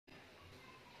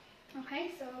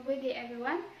Okay, so good day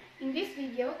everyone. In this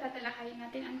video, tatalakayin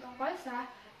natin ang tungkol sa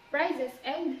prizes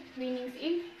and winnings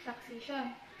in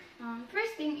taxation.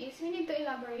 First thing is, we need to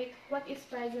elaborate what is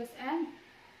prizes and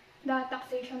the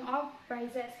taxation of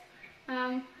prizes.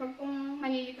 Huwag pong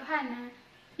malilitohan na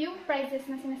yung prizes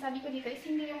na sinasabi ko dito is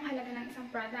hindi yung halaga ng isang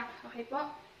product. Okay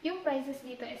po? Yung prizes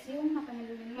dito is yung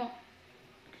napanalunan mo.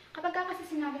 Kapag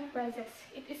kasi sinabing prizes,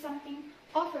 it is something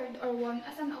offered or won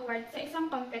as an award sa isang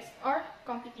contest or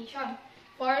competition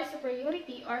for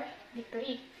superiority or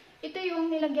victory. Ito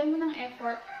yung nilagyan mo ng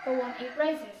effort to won a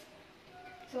prizes.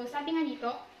 So, sabi nga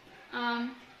dito,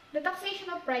 the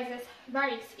taxation of prizes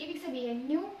varies. Ibig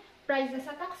sabihin, yung prizes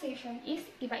sa taxation is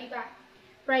iba-iba.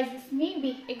 Prizes may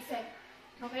be exempt.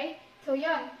 Okay? So,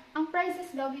 yan. Ang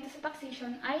prizes daw dito sa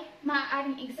taxation ay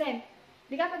maaaring exempt.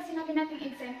 Di kapag sinabi natin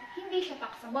exempt, hindi siya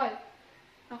taxable.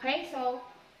 Okay? So,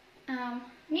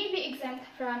 may be exempt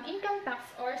from income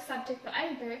tax or subject to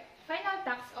either final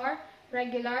tax or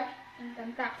regular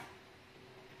income tax.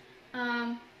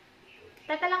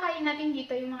 Tatalakayin natin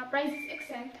dito yung mga prizes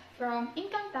exempt from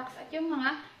income tax at yung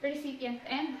mga recipient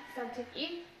and subject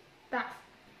in tax.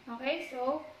 Okay?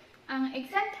 So, ang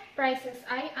exempt prizes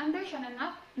ay under siya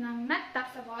ng not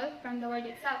taxable from the word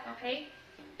itself. Okay?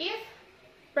 If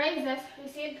prizes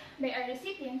received by a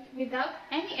recipient without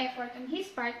any effort on his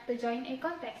part to join a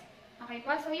contest. Okay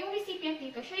po? So, yung recipient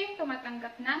dito, siya yung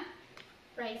tumatanggap ng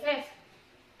prizes.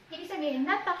 Ibig sabihin,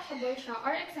 not taxable siya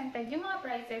or exempted yung mga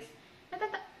prizes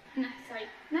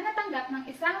na natanggap ng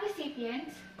isang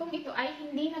recipient kung ito ay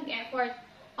hindi nag-effort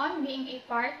on being a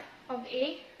part of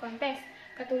a contest.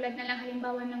 Katulad na lang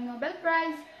halimbawa ng Nobel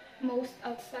Prize, Most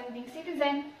Outstanding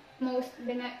Citizen, Most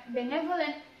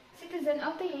Benevolent Citizen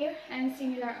of the Year, and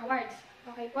similar awards.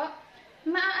 Okay po?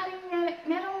 Maaaring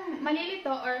merong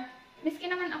malilito or miski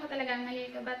naman ako talaga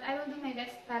malilito, but I will do my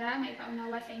best para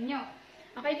maipaunawa sa inyo.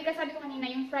 Okay, di ka sabi ko kanina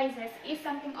yung prizes is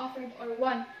something offered or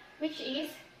won, which is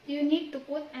you need to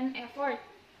put an effort.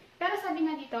 Pero sabi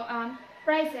nga dito,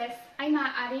 prizes ay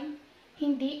maaaring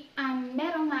hindi,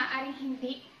 merong maaaring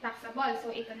hindi taxable.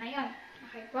 So, ito na yon.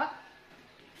 Okay po?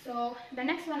 So, the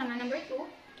next one naman, number 2,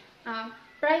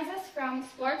 prizes from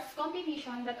sports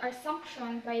competition that are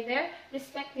sanctioned by their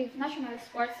respective national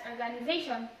sports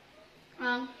organization.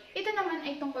 Ito naman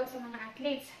ay tungkol sa mga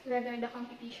athletes, whether the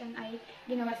competition ay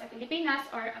ginawa sa Pilipinas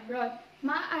or abroad.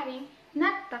 Maaaring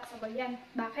not taxable yan.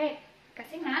 Bakit?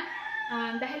 Kasi nga,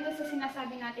 dahil doon sa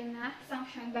sinasabi natin na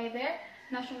sanctioned by their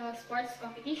national sports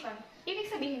competition.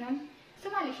 Ibig sabihin nun,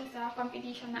 sumali siya sa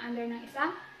competition na under ng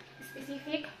isang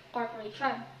specific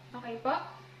corporation. Okay po?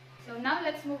 So, now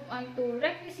let's move on to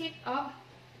requisite of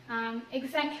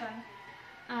exemption.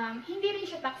 Hindi rin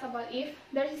siya taxable if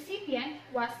the recipient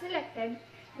was selected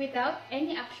without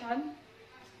any action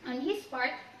on his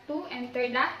part to enter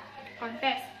the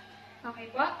contest. Okay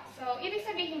po? So, ibig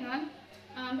sabihin nun,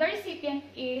 the recipient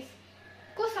is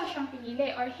kusa siyang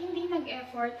pinili or hindi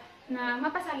nag-effort na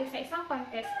mapasali sa isang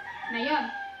contest na yon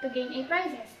to gain a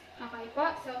prizes. Okay po?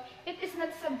 So, it is not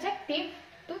subjective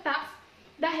to tax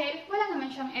dahil wala naman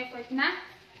siyang effort na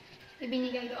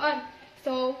ibinigay doon.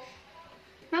 So,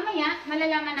 mamaya,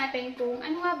 malalaman natin kung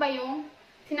ano nga ba yung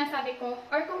sinasabi ko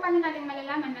or kung paano natin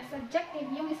malalaman na subjective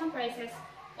yung isang prizes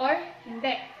or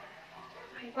hindi.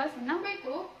 Okay po? So, number 2,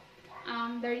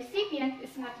 the recipient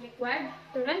is not required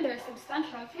to render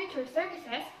substantial future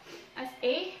services as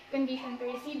a condition to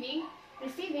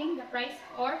receiving the prize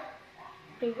or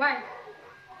reward.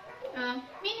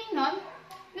 Meaning nun,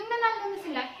 nung nanalo na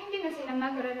sila, hindi na sila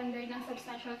mag-render ng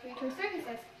substantial future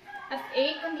services as a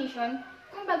condition,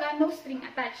 kumbaga no string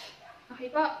attached. Okay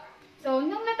po? So,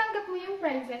 nung natanggap mo yung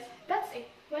prizes, that's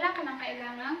it. Wala ka nang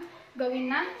kailangang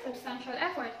gawin na substantial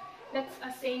effort. That's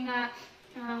as saying na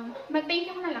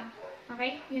mag-thank you na lang.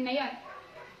 Okay? Yun na yun.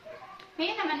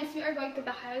 Ngayon naman is we are going to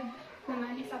tackle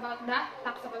naman is about the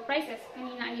taxable prices.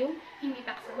 Kanina ay yung hindi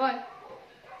taxable.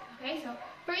 Okay? So,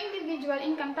 for individual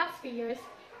income taxpayers,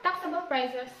 taxable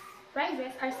prizes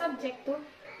are subject to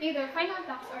either final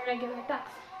tax or regular tax.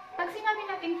 Pag sinabi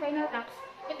natin final tax,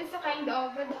 it is a kind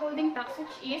of withholding tax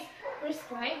which is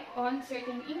prescribed on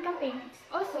certain income payments.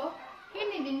 Also,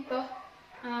 hindi din to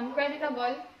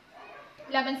creditable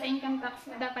laban sa income tax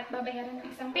na dapat babayaran ng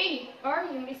isang payee or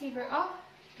yung receiver of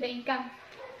the income.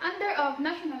 Under of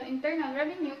National Internal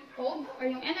Revenue Code or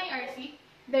yung NIRC,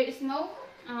 there is no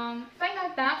final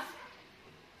tax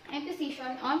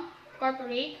imposition on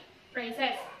corporate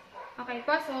prices. Okay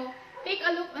po, so take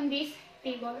a look on this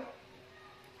table.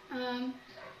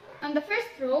 On the first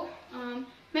row,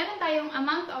 meron tayong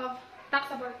amount of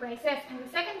taxable prices. And the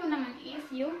second one naman is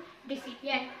yung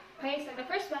recipient. Okay, so the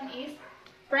first one is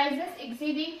prices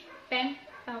exceeding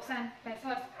 10,000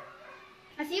 pesos.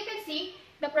 As you can see,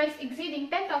 the price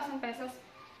exceeding 10,000 pesos.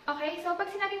 Okay, so pag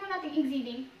sinabi mo natin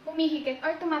exceeding, humihigit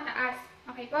or tumataas.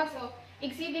 Okay po, so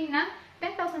exceeding na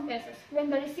 10,000 pesos.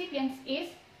 When the recipient is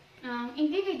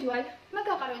individual,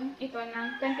 magkakaroon ito ng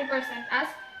 20% as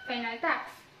final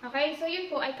tax. Okay, so yun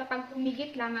po ay kapag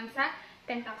humigit lamang sa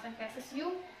 10,000 pesos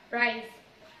yung price.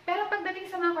 Pero pagdating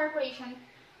sa mga corporation,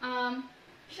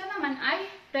 siya naman ay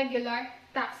regular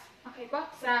tax. Okay po,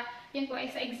 yun po ay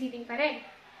sa exceeding pa rin.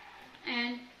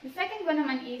 And the second one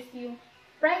naman is yung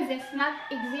prices not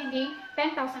exceeding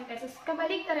 10,000 pesos.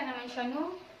 Kabaligtaran naman siya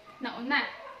nung nauna.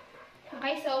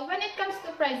 Okay, so when it comes to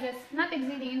prices not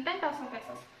exceeding 10,000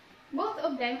 pesos, both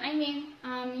of them, I mean,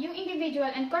 yung individual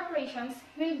and corporations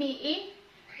will be in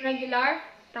regular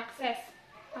taxes.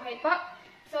 Okay po?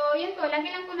 So, yun po,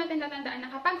 lagi lang po natin tatandaan na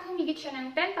kapag humigit siya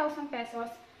ng 10,000 pesos,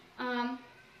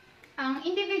 ang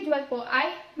individual po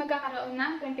ay magkakaroon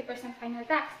ng 20% final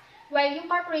tax, while yung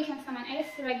corporations naman is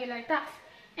regular tax.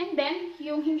 And then,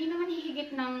 yung hindi naman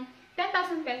hihigit ng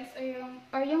 10,000 pesos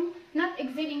or yung not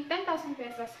exceeding 10,000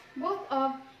 pesos, both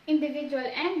of individual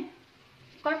and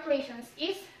corporations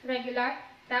is regular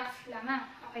tax lamang.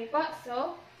 Okay po?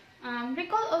 So,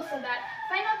 recall also that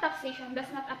final taxation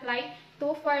does not apply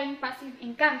to foreign passive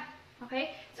income.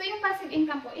 Okay? So, yung passive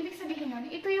income po, ibig sabihin nun,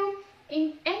 ito yung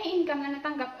any income na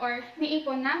natanggap or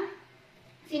naipon ng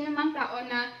sinumang tao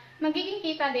na magiging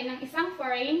kita din ng isang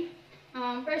foreign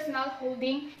personal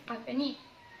holding company.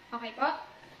 Okay po?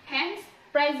 Hence,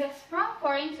 prices from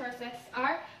foreign sources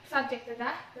are subject to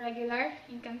the regular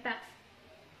income tax.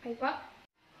 Okay po?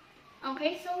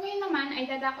 Okay, so ngayon naman ay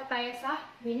dadako tayo sa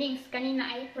winnings. Kanina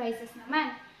ay prices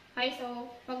naman. Okay, so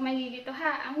wag malilito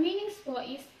ha. Ang winnings po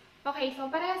is, okay, so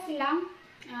parehas silang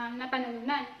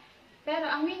napanalunan. Pero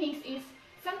ang winnings is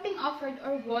something offered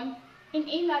or won in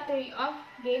a lottery of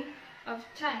game of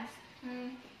chance.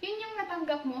 Yun yung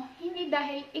natanggap mo, hindi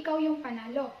dahil ikaw yung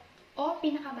panalo o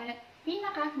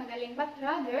pinakamagaling, but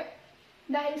rather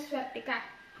dahil swerte ka.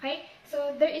 Okay?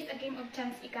 So, there is a game of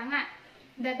chance, ika nga.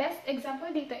 The best example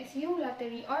dito is yung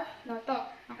lottery or lotto.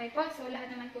 Okay po? So,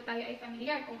 lahat naman po tayo ay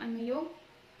familiar kung ano yung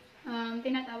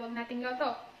tinatawag nating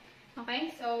lotto.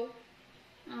 Okay? So,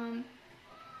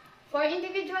 for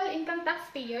individual income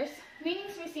taxpayers,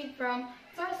 winnings received from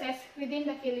sources within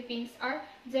the Philippines are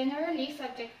generally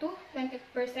subject to 20%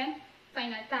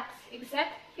 final tax,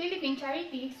 except Philippine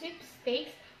Charity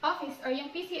Sweepstakes Office or yung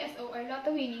PCSO or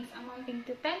lotto winnings amounting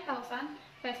to 10,000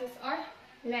 pesos or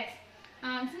less.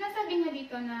 Sinasabi nga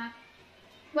dito na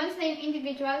once na yung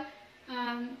individual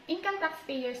income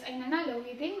taxpayers ay nanalo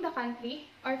within the country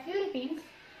or Philippines,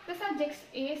 the subjects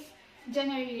is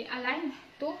generally aligned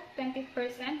to 20%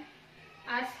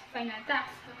 as final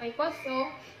tax. Okay po? So,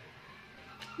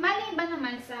 maliban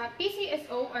naman sa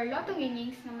PCSO or lotto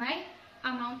winnings na may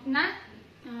amount na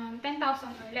 10,000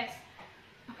 or less.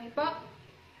 Okay po?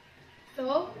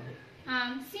 So,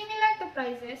 similar to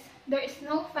prices, there is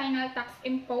no final tax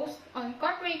imposed on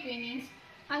corporate winnings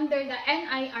under the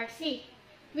NIRC.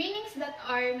 Winnings that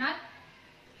are not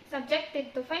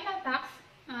subjected to final tax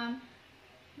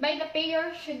by the payer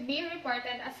should be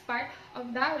reported as part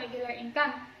of the regular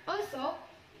income. Also,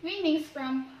 winnings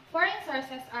from foreign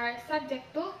sources are subject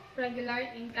to regular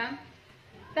income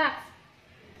tax.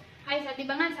 Ay, di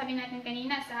ba nga sabi natin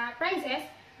kanina sa prices,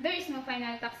 there is no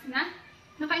final tax na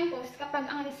naka-impose kapag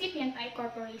ang recipient ay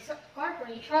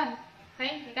corporation.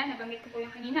 Okay? Teka, nabanggit ko po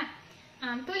yung kanina.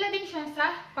 Tulad din siya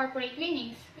sa corporate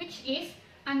winnings, which is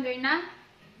under na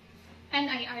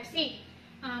NIRC.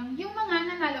 Yung mga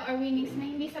nanalo or winnings na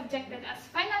hindi subjected as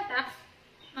final tax,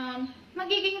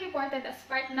 magiging reported as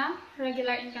part ng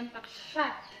regular income tax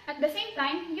siya. At the same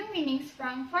time, yung winnings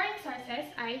from foreign sources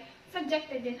ay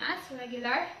subjected din as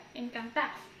regular income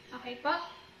tax. Okay po?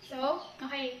 So,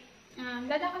 okay,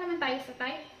 dadako naman tayo sa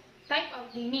type of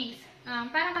winnings.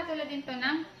 Parang katulad din to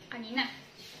ng kanina.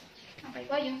 Okay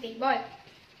po, yung table.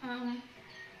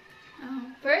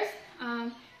 First,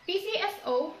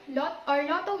 PCSO or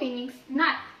lotto winnings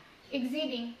not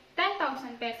exceeding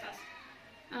 10,000 pesos.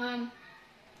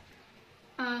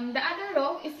 The other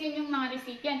row is yun yung mga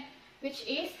recipient, which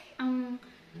is ang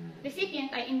recipient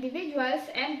ay individuals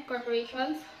and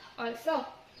corporations also.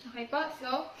 Okay po?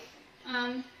 So,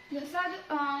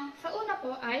 sa una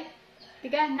po ay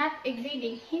not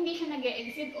exceeding. Hindi siya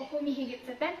nag-exceed o humihigit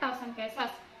sa 10,000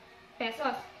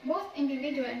 pesos. Both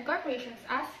individual and corporations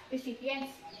as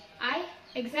recipients ay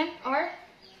exempt or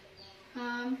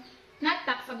not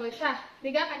taxable siya.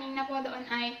 Diga, kanina po doon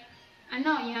ay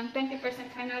yung 20%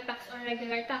 final tax or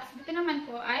regular tax. Dito naman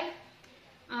po ay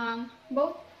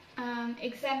both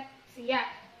exempt siya.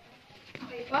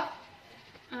 Okay po?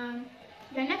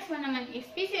 The next one naman is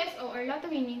PCSO or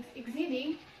lotto winnings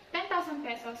exceeding 10,000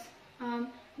 pesos.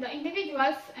 The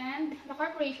individuals and the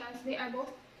corporations, they are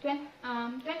both 20%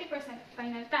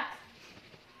 final tax.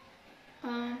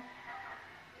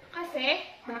 Kasi,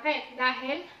 bakit?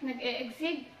 Dahil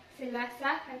nag-exceed sila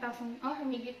sa 10,000 o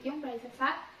humigit yung price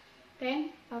sa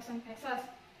 10,000 pesos.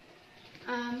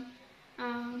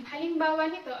 Halimbawa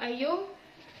nito ay yung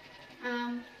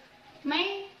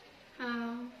may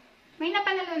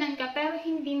napanalunan ka pero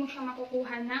hindi mo siya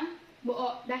makukuha ng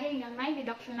buo dahil nga may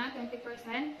deduction na 20%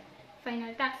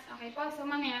 final tax. Okay po? So,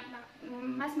 mamaya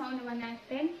mas maunawan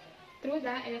natin through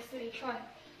the illustration.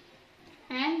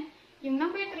 And yung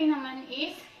number 3 naman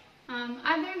is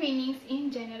other winnings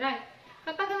in general.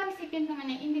 Kapag ang recipient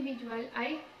naman ay individual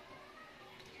ay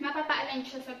mapapa-align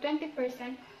siya sa 20%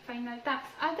 final tax.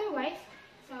 Otherwise,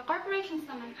 sa corporations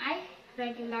naman ay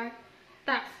regular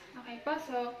tax. Okay po?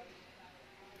 So,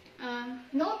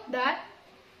 note that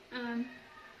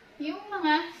yung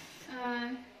mga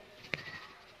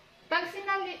pag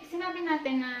sinabi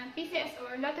natin na PCSO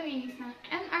or lotto winnings ng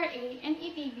NRA,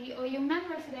 NETV o yung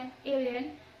non-resident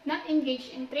alien not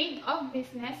engaged in trade of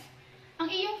business, ang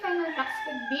iyong final tax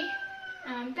could be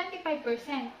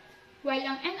 25%. While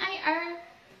ang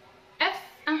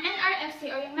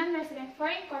NRFC or yung non-resident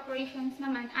foreign corporations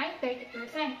naman ay 30%.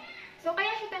 So,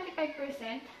 kaya siya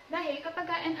 25% dahil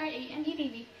kapag NRA and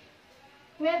ETV,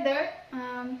 whether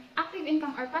active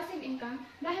income or passive income,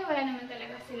 dahil wala naman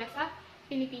talaga sila sa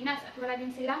Pilipinas at wala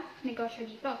din silang negosyo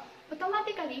dito,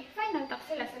 automatically, final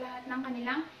tax sila sa lahat ng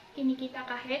kanilang kinikita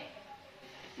kahit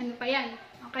ano pa yan.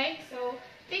 Okay? So,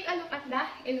 take a look at the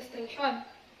illustration.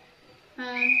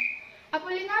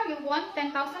 Apolinario won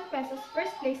 10,000 pesos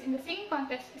first place in the singing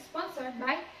contest sponsored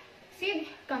by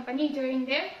Seed Company during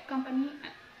their company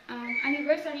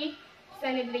anniversary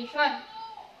celebration.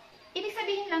 Ibig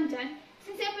sabihin lang dyan,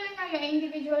 since si Apolinario ay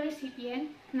individual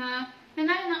recipient na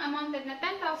nanalo ng amounted na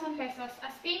 10,000 pesos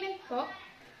as payment po,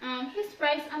 his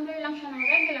price under lang siya ng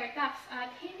regular tax at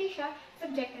hindi siya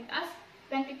subjected as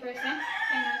 20%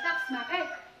 final tax. Bakit?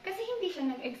 Kasi hindi siya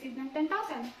nag-exceed ng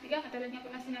 10,000. Diga, katulad nga po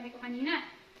na sinabi ko kanina.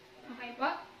 Okay po?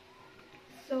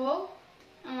 So,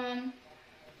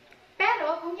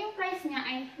 pero kung yung price niya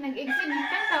ay nag-exceed ng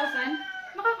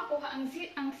 10,000, makakakuha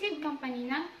ang seed company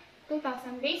ng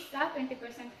 2,000 based sa 20%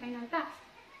 final tax.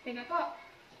 Diga po?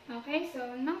 Okay, so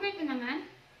number 2 naman.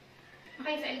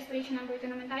 Okay, sa illustration number 2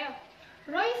 naman tayo.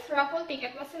 Roy's raffle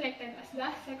ticket was selected as the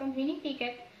second winning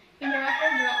ticket in the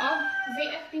raffle draw of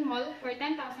ZFT Mall for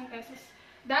 10,000 pesos,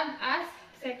 dubbed as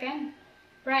second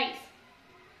prize.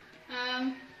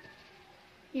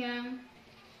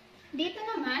 Dito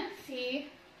naman,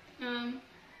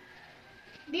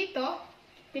 dito,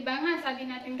 diba nga, sabi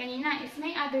natin kanina, is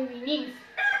may other winnings.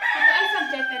 Ito ay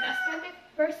subjected as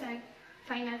 20%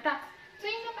 final tax. So,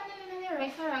 yung napanalunan ni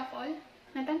Roy sa raffle,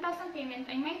 na 10,000 payment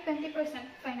ay may 20%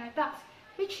 final tax,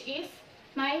 which is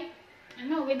may,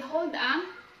 withhold ang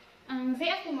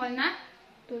ZFT Mall na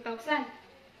 2,000.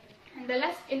 And the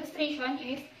last illustration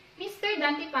is, Mr.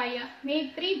 Dante Paya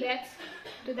made 3 bets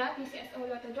to the PCSO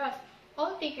Lotto draws.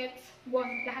 All tickets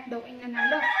won. Lahat daw ay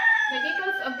nanalo. The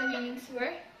details of the winnings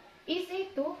were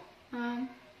easy to 4,000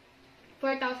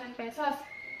 pesos.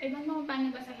 I don't know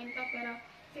paano basahin to, pero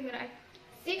siguro ay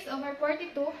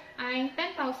 6/42 ay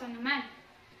 10,000 naman.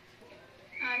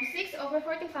 6/45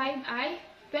 ay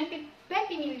 20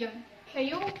 million.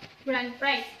 Siya yung grand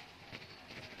prize.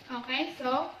 Okay,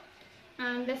 so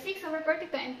the 6/42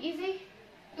 and easy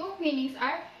 2 winnings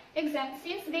are exempt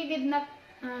since they did not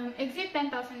exceed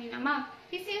 10,000 in amount.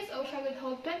 PCSO shall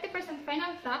withhold 20%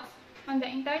 final tax on the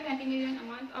entire 20 million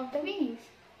amount of the winnings.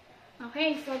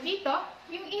 Okay, so dito,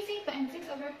 yung easy 2 and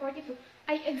 6/42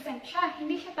 ay exempt siya.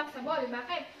 Hindi siya taxable.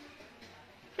 Bakit?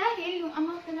 Dahil yung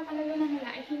amount na napanalunan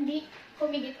nila ay hindi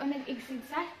humigit o nag-exceed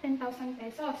sa 10,000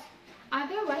 pesos.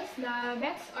 Otherwise, the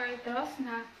bets or draws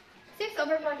na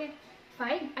 6/45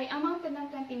 ay amounted ng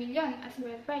 20 million as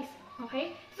grand prize.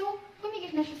 Okay? So,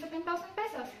 humigit na siya sa 10,000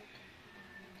 pesos.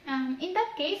 In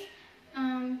that case,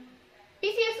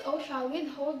 PCSO shall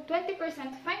withhold 20%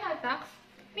 final tax,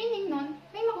 meaning nun,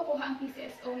 may makukuha ang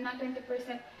PCSO na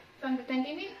 20% from the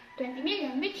 20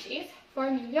 million, which is 4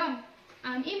 million.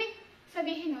 Ibig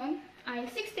sabihin nun, ay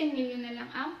 16 million na lang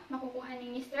ang makukuha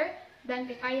ni Mr.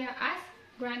 Dante Paya as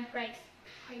grand prize.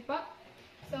 Okay po?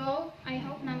 So, I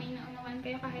hope na may naunawan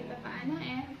kayo kahit pa paano,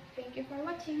 and thank you for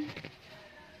watching.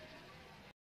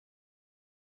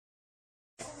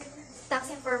 Tax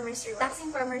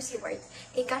informer's reward.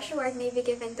 A cash reward may be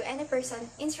given to any person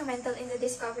instrumental in the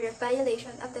discovery of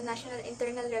violation of the National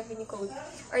Internal Revenue Code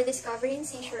or discovery and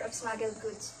seizure of smuggled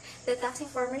goods. The tax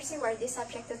informer's reward is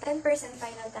subject to 10%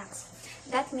 final tax.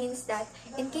 That means that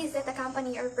in case that a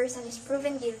company or person is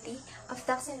proven guilty of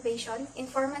tax evasion,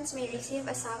 informants may receive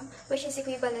a sum which is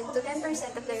equivalent to 10%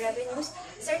 of the revenues,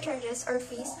 surcharges, or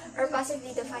fees, or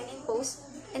possibly the fine imposed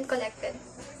and collected,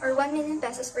 or 1 million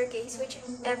pesos per case,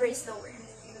 whichever is lower.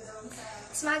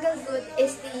 Smuggled good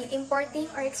is the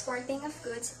importing or exporting of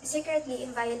goods secretly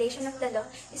in violation of the law,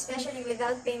 especially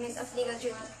without payment of legal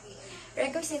duty.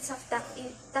 Requisites of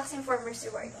tax informer's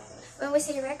reward. When we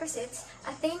say requisites,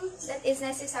 a thing that is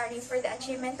necessary for the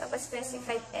achievement of a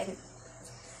specified end.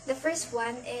 The first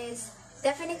one is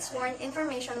definite sworn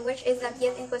information which is not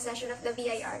yet in possession of the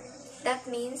BIR. That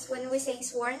means when we say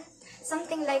sworn,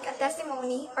 something like a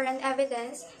testimony or an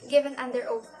evidence given under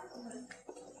oath.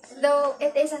 Though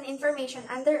it is an information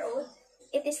under oath,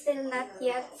 it is still not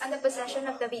yet on the possession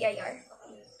of the BIR.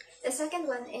 The second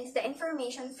one is the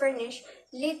information furnished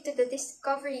lead to the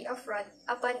discovery of fraud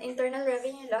upon internal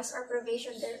revenue laws or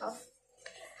provision thereof.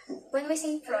 When we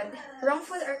say fraud,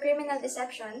 wrongful or criminal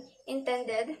deception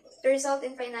intended to result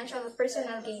in financial or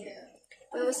personal gain.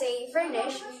 When we say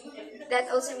furnish, that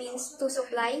also means to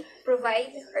supply,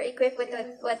 provide, or equip with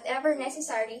whatever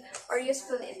necessary or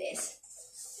useful it is.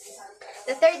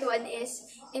 The third one is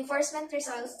enforcement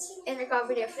results in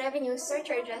recovery of revenues,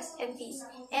 surcharges, and fees,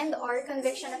 and or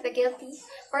conviction of the guilty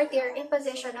party or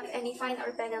imposition of any fine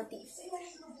or penalty.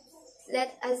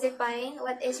 Let us define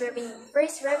what is revenue.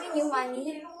 First, revenue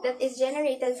money that is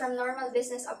generated from normal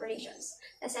business operations.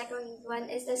 The second one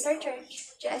is the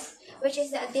surcharges, which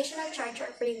is the additional charge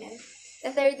or payment.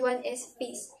 The third one is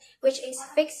fees, which is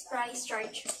fixed price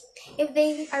charge. If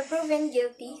they are proven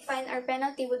guilty, fine or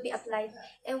penalty would be applied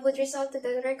and would result to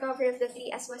the recovery of the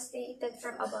three as was stated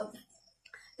from above.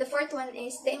 The fourth one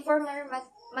is the informer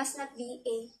must not be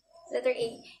letter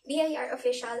A, BIR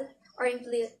official or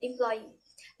employee.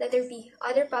 Letter B,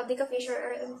 other public official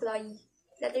or employee.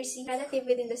 Letter C, relative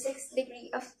within the 6th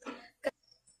degree of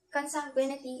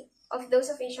consanguinity of those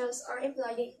officials or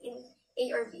employee in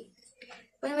A or B.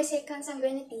 When we say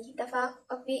consanguinity, the fact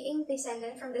of being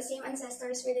descended from the same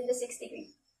ancestors within the 6th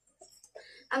degree.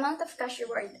 Amount of cash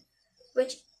reward,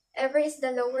 whichever is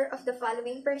the lower of the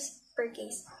following per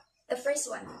case. The first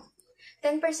one,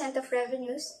 10% of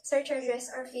revenues, surcharges,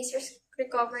 or fees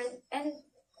recovered and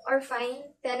or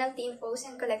fine, penalty imposed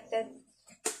and collected,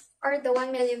 or the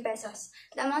 1 million pesos.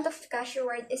 The amount of cash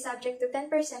reward is subject to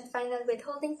 10% final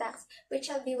withholding tax, which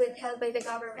shall be withheld by the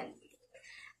government.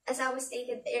 As I was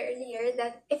stated earlier,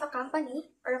 that if a company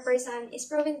or a person is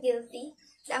proven guilty,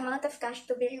 the amount of cash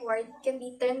to be rewarded can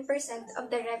be 10%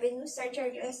 of the revenue,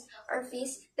 surcharges, or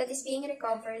fees that is being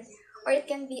recovered, or it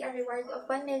can be a reward of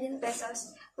 1 million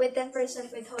pesos with 10%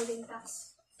 withholding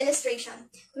tax. Illustration.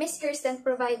 Ms. Kirsten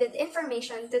provided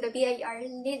information to the BIR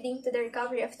leading to the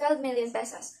recovery of 12 million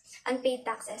pesos unpaid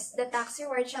taxes. The tax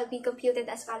reward shall be computed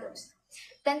as follows.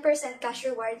 10% cash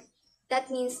reward, that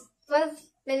means 12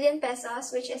 million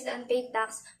pesos, which is the unpaid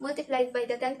tax, multiplied by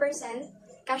the 10%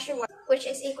 cash reward, which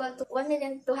is equal to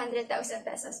 1,200,000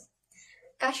 pesos.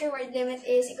 Cash reward limit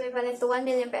is equivalent to 1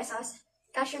 million pesos.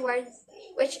 Cash reward,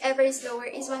 whichever is lower,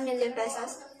 is 1 million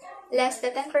pesos, less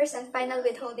the 10% final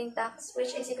withholding tax,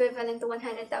 which is equivalent to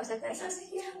 100,000 pesos.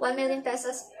 1 million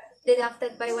pesos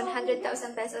deducted by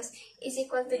 100,000 pesos is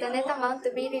equal to the net amount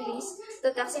to be released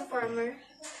to tax informer,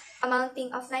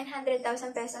 amounting of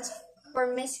 900,000 pesos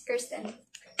for Ms. Kirsten.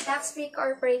 Tax-free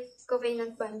corporate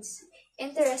covenant bonds.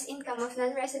 Interest income of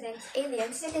non-residents,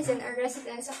 aliens, citizens, or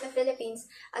residents of the Philippines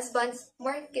as bonds,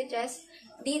 mortgages,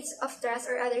 deeds of trust,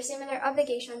 or other similar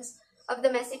obligations of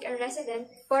domestic and resident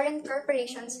foreign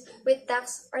corporations with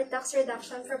tax or tax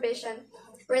reduction provision,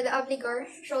 where the obligor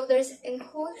shoulders in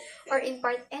whole or in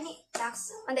part any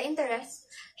tax on the interest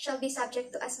shall be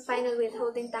subject to as a final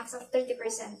withholding tax of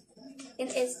 30%.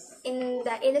 In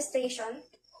the illustration,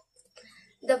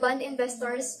 the bond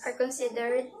investors are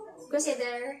considered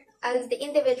as the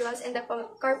individuals and the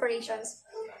corporations.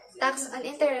 Tax on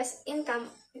interest income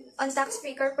on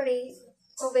tax-free corporate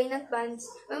covenant bonds.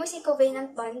 When we say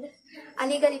covenant bond, a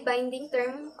legally binding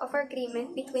term of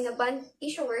agreement between a bond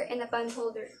issuer and a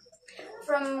bondholder.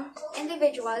 From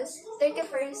individuals,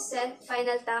 30%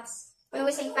 final tax. When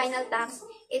we say final tax,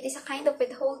 it is a kind of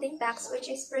withholding tax which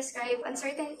is prescribed on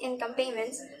certain income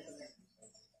payments.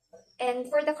 And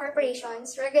for the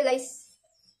corporations, regularized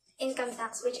income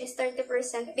tax, which is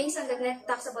 30% based on the net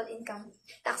taxable income.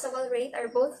 Taxable rate are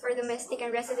both for domestic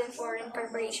and resident foreign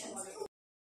corporations.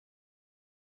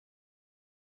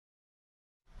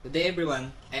 Good day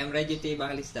everyone, I am Reggie T.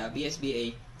 Bacalista,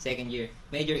 BSBA, second year,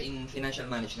 major in Financial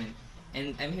Management,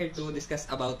 and I'm here to discuss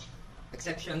about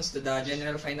exceptions to the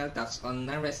general final tax on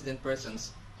non-resident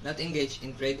persons not engaged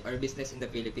in trade or business in the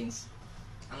Philippines.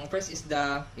 Ang first is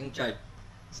yung chart.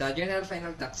 Sa general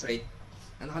final tax rate,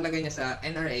 ang nakalagay niya sa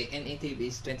NRA, NATB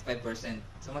is 25%,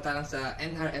 samantalang sa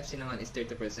NRFC naman is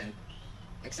 30%.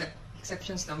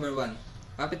 Exceptions number 1,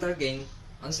 capital gain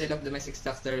on sale of domestic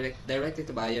stocks directly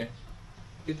to buyer.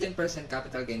 15%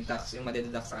 capital gain tax yung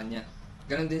madideduct sa kanya.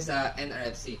 Ganon din sa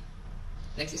NRFC.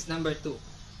 Next is number 2.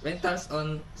 Rentals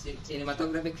on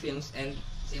cinematographic films and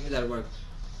similar work.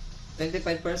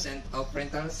 25% of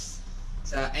rentals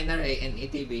sa NRA and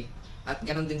ATB at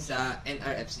ganon din sa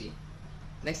NRFC.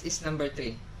 Next is number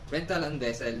 3. Rental on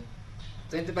vessel.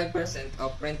 25%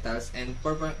 of rentals and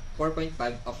 4.5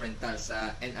 of rentals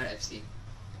sa NRFC.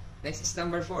 Next is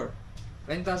number 4.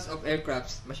 Rentals of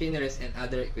aircrafts, machineries, and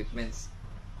other equipments.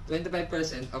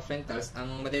 25% of rentals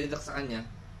ang madideduct sa kanya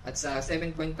at sa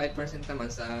 7.5% naman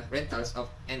sa rentals of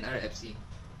NRFC.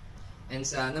 And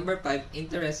sa number 5,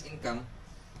 interest income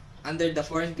under the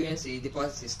foreign currency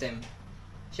deposit system.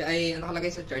 Siya ay, ang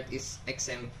nakalagay sa chart is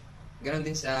exempt. Ganon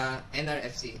din sa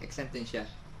NRFC, exempt din siya.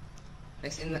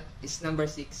 Next is number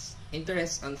 6,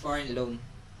 interest on foreign loan.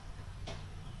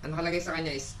 Ang nakalagay sa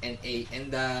kanya is NA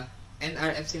and the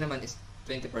NRFC naman is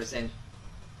 20%.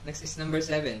 Next is number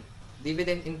 7,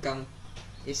 dividend income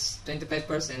is 25%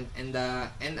 and the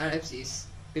NRFC is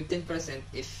 15%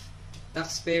 if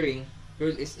tax-sparing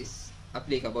rule is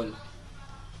applicable.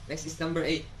 Next is number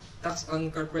 8, tax on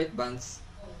corporate bonds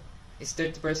is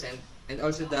 30% and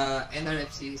also the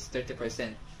NRFC is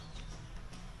 30%.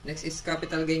 Next is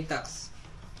capital gain tax.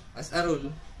 As a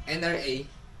rule, NRA,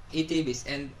 ETBs,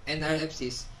 and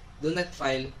NRFCs do not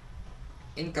file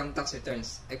income tax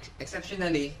returns.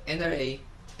 Exceptionally, NRA,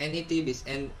 NETBs,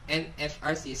 and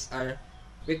NFRCs are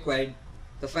required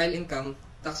to file income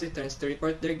tax returns to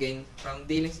report their gain from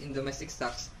dealings in domestic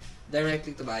stocks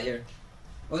directly to buyer.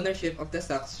 Ownership of the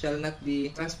stocks shall not be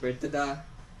transferred to the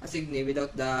assignee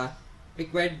without the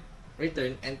required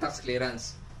return and tax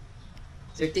clearance.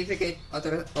 Certificate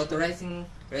authorizing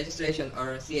registration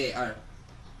or CAR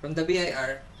from the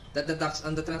BIR that the tax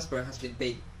on the transfer has been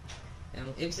paid.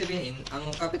 Ibig sabihin,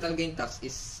 ang capital gain tax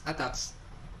is a tax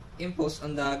imposed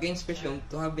on the gains presumed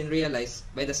to have been realized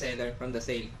by the seller from the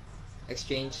sale,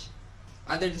 exchange,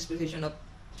 other disposition of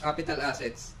capital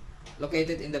assets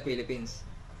located in the Philippines,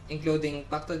 including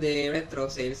facto de retro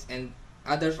sales and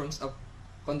other forms of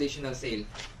conditional sale.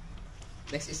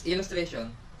 Next is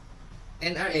illustration.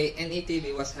 NRA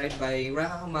NETB was hired by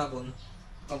Raha Humabon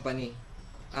Company,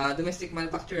 a domestic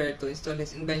manufacturer, to install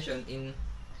his invention in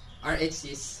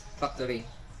RHC's factory.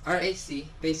 RHC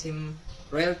pays him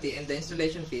royalty and the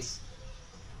installation fees.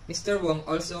 Mr. Wong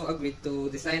also agreed to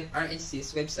design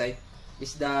RHC's website,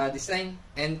 which the design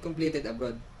and completed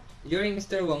abroad. During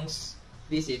Mr. Wong's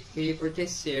visit, he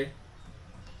purchased share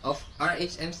of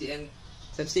RHMC and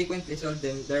subsequently sold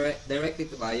them directly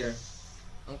to buyer.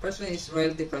 Ang first one is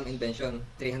royalty from invention,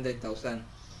 300,000.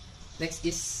 Next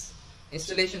is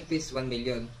installation fees, 1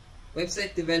 million.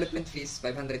 Website development fees,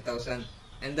 500,000.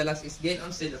 And the last is gain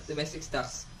on sale of domestic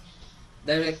stocks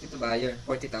directly to buyer,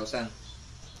 40,000.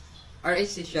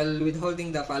 RHC shall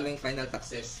withholding the following final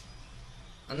taxes.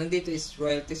 Ang nandito is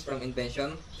royalties from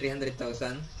invention,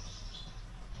 300,000.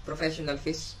 Professional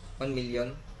fees, 1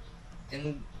 million.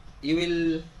 And you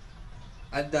will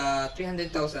add the 300,000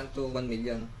 to 1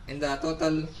 million. And the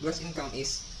total gross income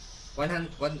is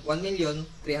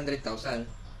 1,300,000.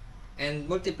 And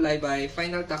multiply by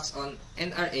final tax on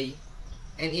NRA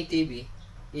and ETB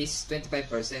is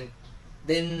 25%.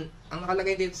 Then, ang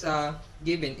nakalagay dito sa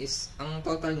given is, ang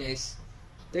total niya is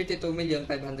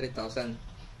 32,500,000.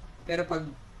 Pero pag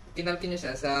kinalkin niya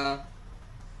siya sa,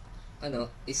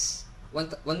 is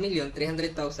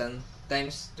 1,300,000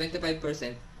 times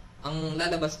 25%, ang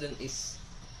lalabas dun is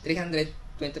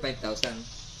 325,000.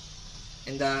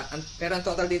 And pero ang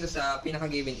total dito sa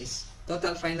pinaka-given is,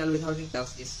 total final withholding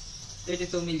tax is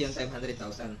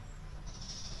 32,500,000.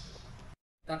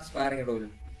 Tax paring rule.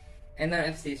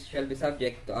 NRFCs shall be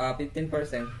subject to a 15%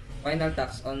 final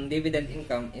tax on dividend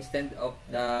income instead of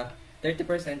the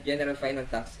 30% general final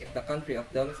tax if the country of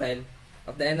domicile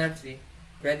of the NRFC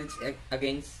credits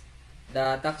against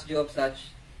the tax due of such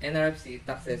NRFC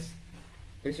taxes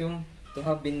presumed to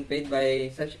have been paid by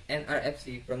such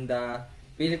NRFC from the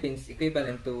Philippines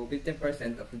equivalent to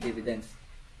 15% of the dividends.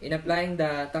 In applying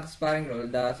the tax paring rule,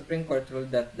 the Supreme Court ruled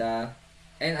that the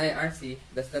NIRC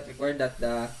does not require that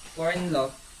the foreign law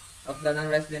of the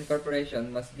non-resident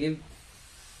corporation must give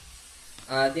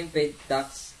deemed paid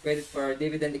tax credit for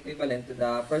dividend equivalent to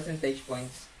the percentage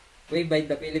points waived by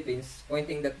the Philippines,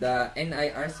 pointing that the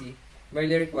NIRC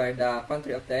merely required the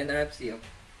country of the NRFC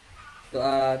to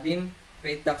deem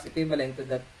paid tax equivalent to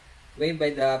that waived by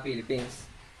the Philippines.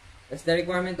 As the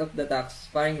requirement of the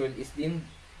tax sparing rule is deemed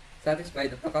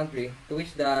satisfied of the country to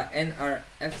which the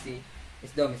NRFC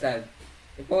is domiciled,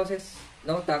 imposes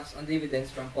no tax on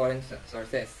dividends from foreign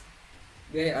sources.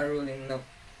 BIR ruling no.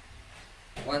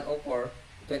 104,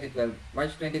 2012,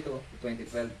 March 22,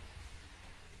 2012.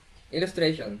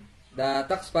 Illustration: the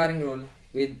tax sparing rule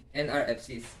with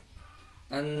NRFCs.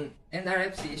 An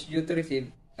NRFC is due to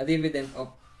receive a dividend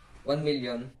of 1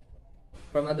 million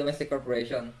from a domestic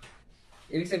corporation.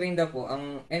 Ibig sabihin daw po,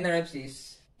 ang NRFC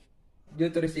is due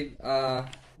to receive a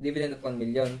dividend of 1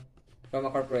 million from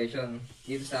a corporation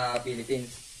dito sa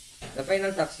Philippines. The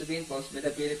final tax to be imposed by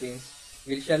the Philippines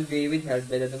shall be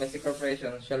withheld by the domestic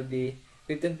corporation shall be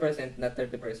 15%, not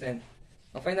 30%.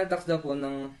 Ang final tax daw po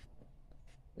na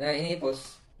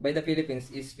ini-impose by the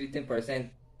Philippines is 15%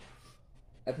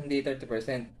 at hindi 30%.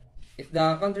 If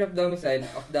the country of domicile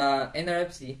of the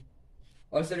NRFC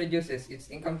also reduces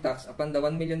its income tax upon the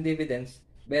 1 million dividends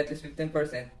by at least 15%,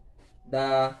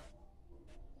 the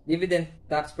dividend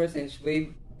tax percentage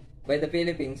waived by the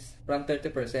Philippines from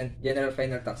 30% general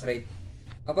final tax rate.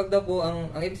 Kapag daw po, ang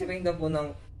ibig sabihin daw po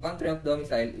ng country of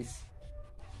domicile is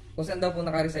kung saan daw po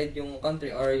naka-reside yung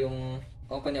country or yung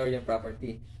company or yung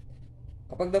property.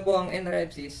 Kapag daw po ang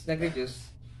NRFC is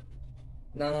nag-reduce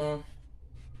ng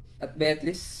at by at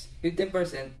least 15%,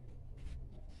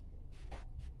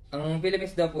 ang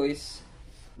Philippines daw po is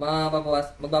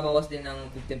magbabawas din ng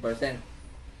 15%.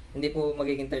 Hindi po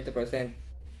magiging 30%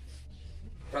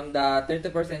 from the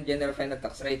 30% general final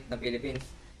tax rate ng Philippines.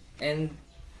 And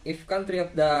if country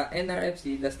of the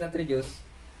NRFC does not reduce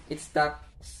its tax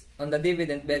on the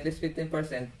dividend by at least 15%,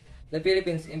 the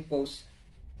Philippines impose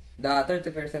the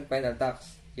 30% final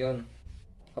tax. Yun.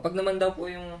 Kapag naman daw po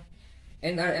yung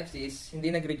NRFCs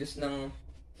hindi nag-reduce ng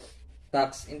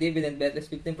tax in dividend by at least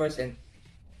 15%,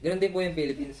 ganoon din po yung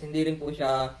Philippines, hindi rin po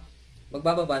siya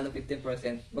magbababa ng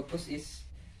 15%. Bagkus is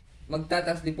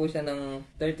magtataas din po siya ng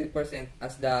 30%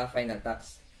 as the final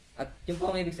tax. At yun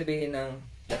po ang ibig sabihin ng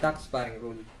the tax sparing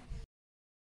rule.